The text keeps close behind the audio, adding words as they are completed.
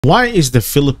Why is the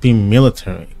Philippine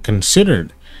military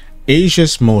considered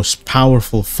Asia's most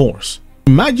powerful force?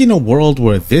 Imagine a world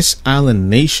where this island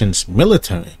nation's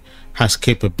military has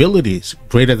capabilities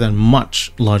greater than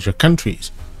much larger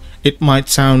countries. It might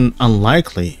sound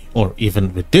unlikely or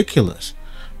even ridiculous,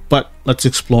 but let's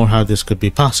explore how this could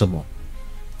be possible.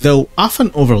 Though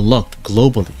often overlooked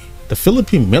globally, the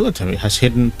Philippine military has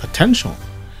hidden potential.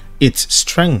 Its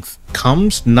strength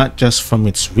comes not just from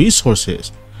its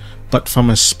resources, but from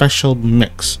a special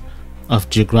mix of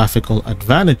geographical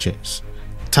advantages,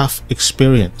 tough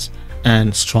experience,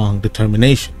 and strong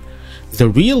determination. The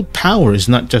real power is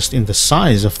not just in the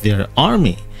size of their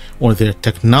army or their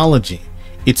technology,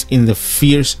 it's in the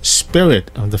fierce spirit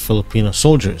of the Filipino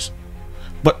soldiers.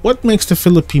 But what makes the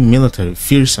Philippine military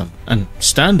fearsome and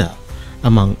stand out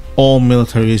among all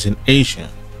militaries in Asia?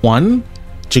 1.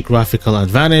 Geographical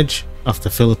advantage of the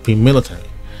Philippine military.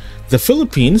 The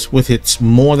Philippines, with its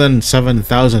more than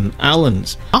 7,000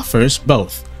 islands, offers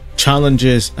both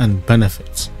challenges and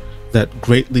benefits that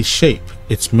greatly shape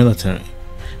its military.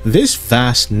 This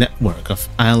vast network of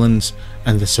islands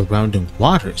and the surrounding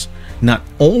waters not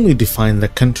only define the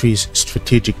country's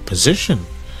strategic position,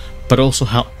 but also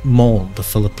help mold the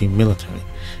Philippine military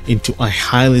into a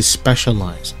highly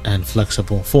specialized and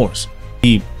flexible force.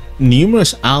 The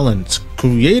numerous islands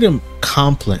create a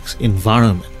complex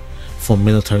environment for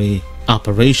military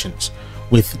operations,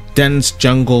 with dense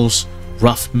jungles,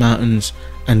 rough mountains,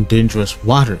 and dangerous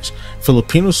waters.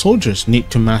 Filipino soldiers need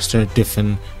to master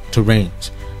different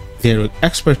terrains. Their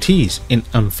expertise in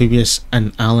amphibious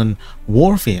and island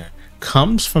warfare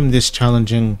comes from this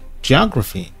challenging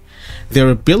geography.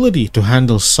 Their ability to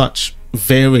handle such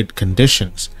varied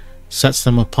conditions sets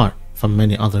them apart from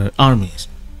many other armies.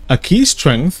 A key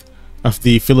strength of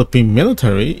the Philippine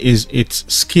military is its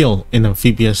skill in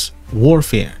amphibious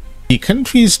warfare. The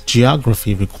country's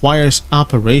geography requires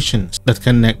operations that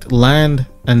connect land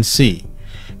and sea.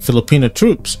 Filipino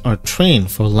troops are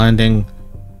trained for landing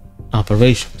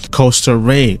operations, coastal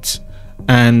raids,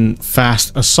 and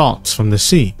fast assaults from the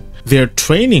sea. Their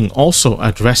training also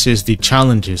addresses the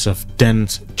challenges of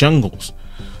dense jungles.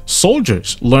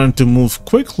 Soldiers learn to move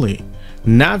quickly,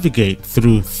 navigate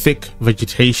through thick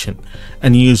vegetation,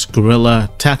 and use guerrilla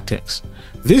tactics.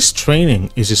 This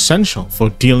training is essential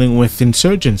for dealing with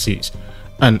insurgencies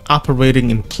and operating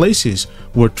in places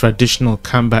where traditional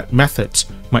combat methods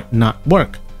might not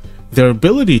work. Their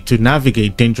ability to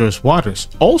navigate dangerous waters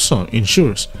also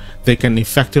ensures they can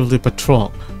effectively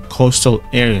patrol coastal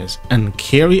areas and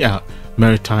carry out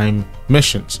maritime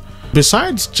missions.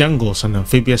 Besides jungles and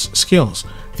amphibious skills,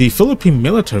 the Philippine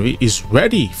military is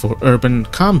ready for urban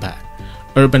combat.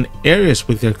 Urban areas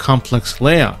with their complex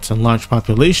layouts and large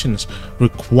populations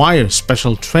require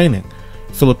special training.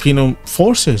 Filipino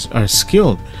forces are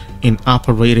skilled in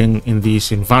operating in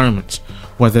these environments,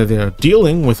 whether they are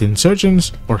dealing with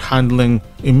insurgents or handling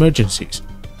emergencies.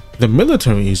 The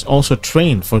military is also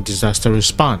trained for disaster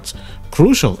response,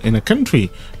 crucial in a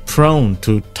country prone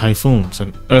to typhoons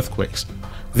and earthquakes.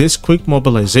 This quick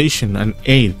mobilization and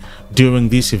aid during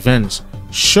these events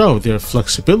show their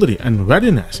flexibility and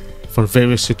readiness for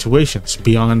various situations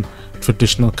beyond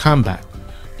traditional combat.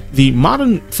 The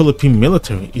modern Philippine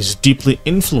military is deeply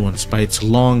influenced by its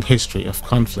long history of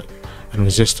conflict and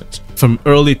resistance, from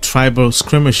early tribal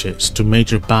skirmishes to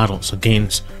major battles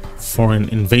against foreign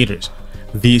invaders.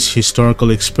 These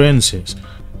historical experiences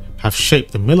have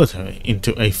shaped the military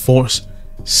into a force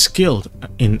skilled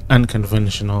in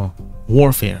unconventional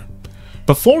warfare.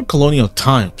 Before colonial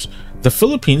times, the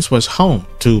Philippines was home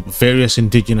to various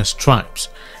indigenous tribes.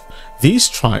 These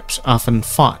tribes often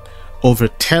fought over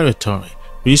territory,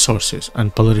 resources,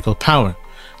 and political power.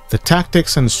 The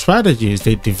tactics and strategies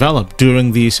they developed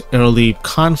during these early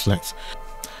conflicts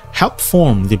helped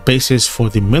form the basis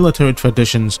for the military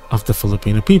traditions of the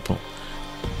Filipino people.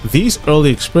 These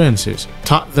early experiences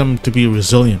taught them to be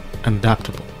resilient and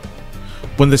adaptable.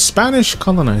 When the Spanish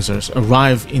colonizers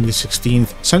arrived in the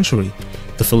 16th century,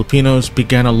 the Filipinos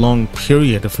began a long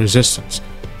period of resistance.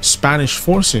 Spanish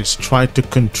forces tried to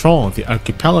control the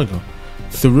archipelago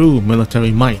through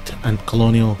military might and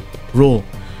colonial rule.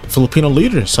 Filipino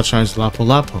leaders such as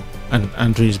Lapu-Lapu and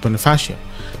Andres Bonifacio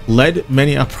led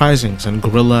many uprisings and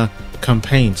guerrilla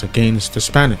campaigns against the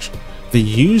Spanish. They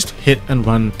used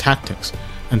hit-and-run tactics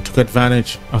and took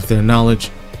advantage of their knowledge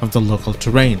of the local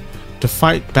terrain to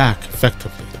fight back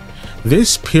effectively.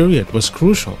 This period was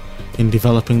crucial in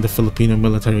developing the Filipino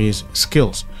military's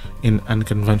skills in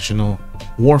unconventional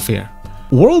warfare.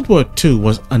 World War II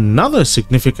was another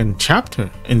significant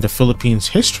chapter in the Philippines'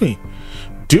 history.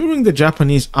 During the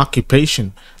Japanese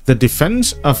occupation, the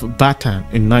defense of Bataan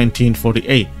in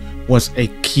 1948 was a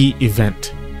key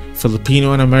event.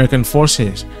 Filipino and American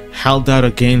forces held out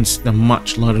against the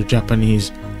much larger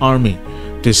Japanese army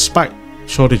despite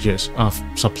shortages of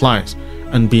supplies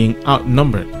and being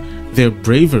outnumbered. Their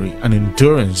bravery and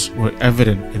endurance were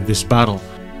evident in this battle.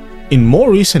 In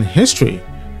more recent history,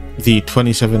 the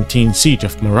 2017 siege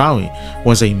of Marawi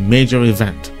was a major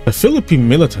event. The Philippine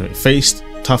military faced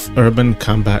tough urban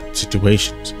combat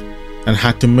situations and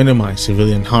had to minimize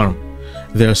civilian harm.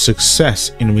 Their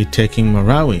success in retaking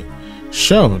Marawi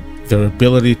showed their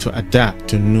ability to adapt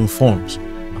to new forms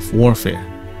of warfare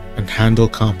and handle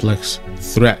complex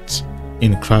threats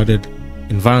in crowded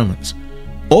environments.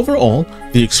 Overall,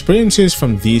 the experiences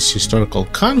from these historical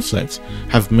conflicts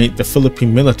have made the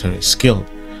Philippine military skilled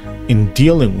in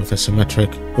dealing with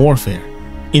asymmetric warfare.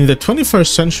 In the 21st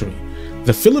century,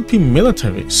 the Philippine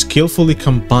military skillfully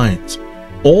combines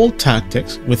old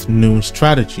tactics with new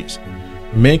strategies,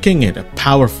 making it a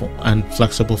powerful and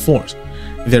flexible force.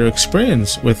 Their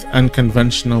experience with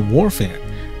unconventional warfare,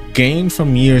 gained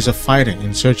from years of fighting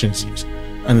insurgencies,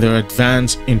 and their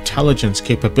advanced intelligence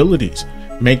capabilities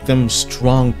make them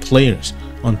strong players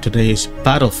on today's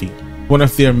battlefield. One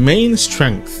of their main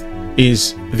strengths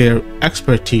is their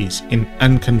expertise in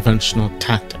unconventional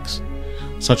tactics,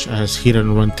 such as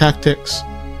hit-and-run tactics,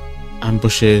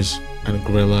 ambushes, and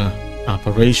guerrilla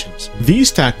operations.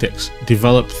 These tactics,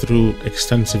 developed through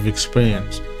extensive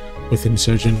experience with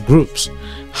insurgent groups,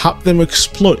 help them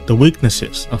exploit the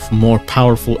weaknesses of more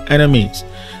powerful enemies.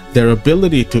 Their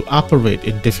ability to operate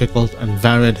in difficult and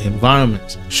varied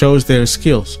environments shows their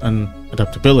skills and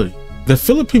adaptability. The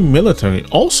Philippine military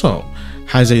also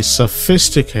has a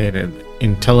sophisticated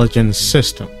intelligence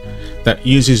system that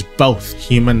uses both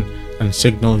human and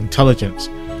signal intelligence.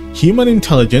 Human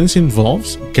intelligence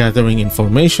involves gathering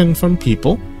information from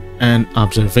people and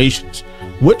observations,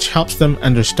 which helps them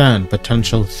understand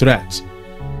potential threats.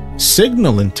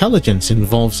 Signal intelligence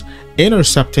involves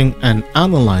intercepting and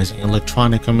analyzing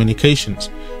electronic communications,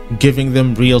 giving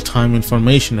them real-time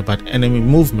information about enemy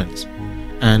movements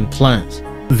and plans.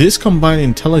 This combined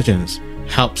intelligence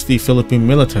helps the Philippine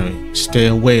military stay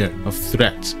aware of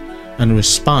threats and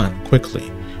respond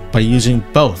quickly. By using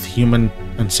both human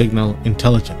and signal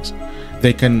intelligence,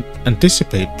 they can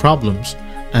anticipate problems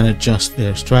and adjust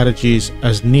their strategies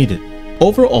as needed.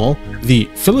 Overall, the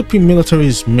Philippine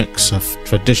military's mix of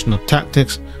traditional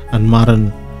tactics and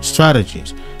modern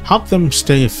strategies help them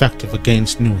stay effective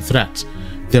against new threats.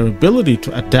 Their ability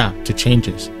to adapt to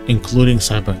changes, including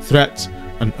cyber threats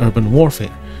and urban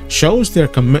warfare, shows their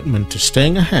commitment to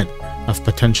staying ahead of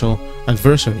potential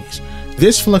adversaries.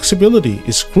 This flexibility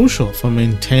is crucial for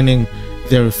maintaining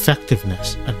their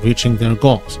effectiveness and reaching their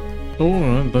goals.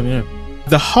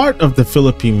 The heart of the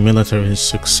Philippine military's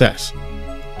success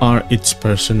are its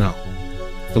personnel.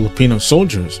 Filipino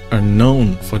soldiers are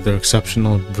known for their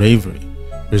exceptional bravery,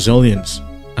 resilience,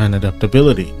 and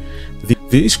adaptability.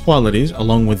 These qualities,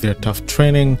 along with their tough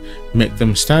training, make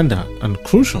them stand out and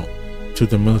crucial to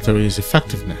the military's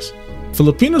effectiveness.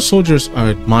 Filipino soldiers are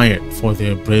admired for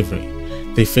their bravery.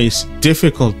 They face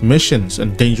difficult missions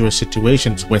and dangerous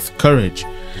situations with courage,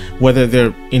 whether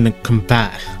they're in a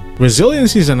combat.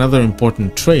 Resilience is another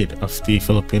important trait of the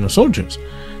Filipino soldiers.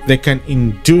 They can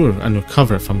endure and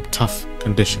recover from tough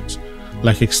conditions,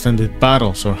 like extended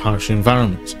battles or harsh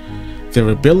environments. Their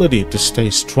ability to stay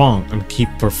strong and keep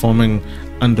performing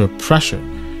under pressure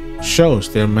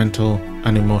shows their mental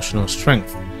and emotional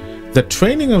strength. The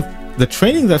training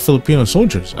that Filipino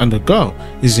soldiers undergo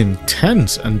is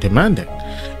intense and demanding.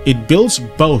 It builds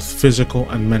both physical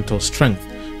and mental strength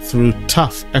through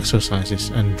tough exercises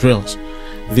and drills.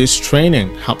 This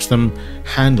training helps them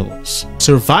handle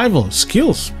survival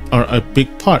skills are a big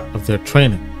part of their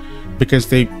training because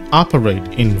they operate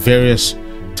in various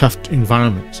tough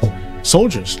environments.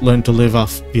 Soldiers learn to live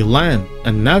off the land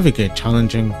and navigate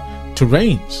challenging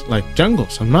terrains like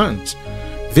jungles and mountains.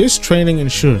 This training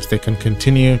ensures they can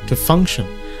continue to function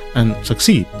and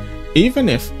succeed even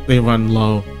if they run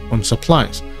low on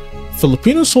supplies.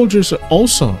 Filipino soldiers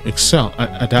also excel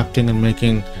at adapting and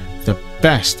making the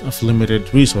best of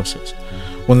limited resources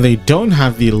when they don't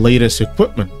have the latest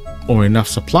equipment or enough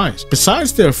supplies.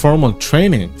 Besides their formal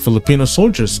training, Filipino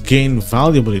soldiers gain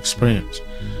valuable experience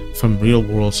from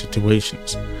real-world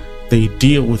situations. They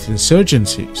deal with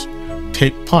insurgencies,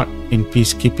 take part in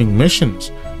peacekeeping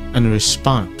missions, and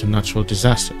respond to natural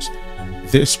disasters.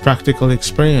 This practical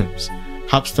experience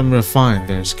helps them refine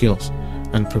their skills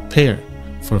and prepare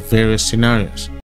for various scenarios.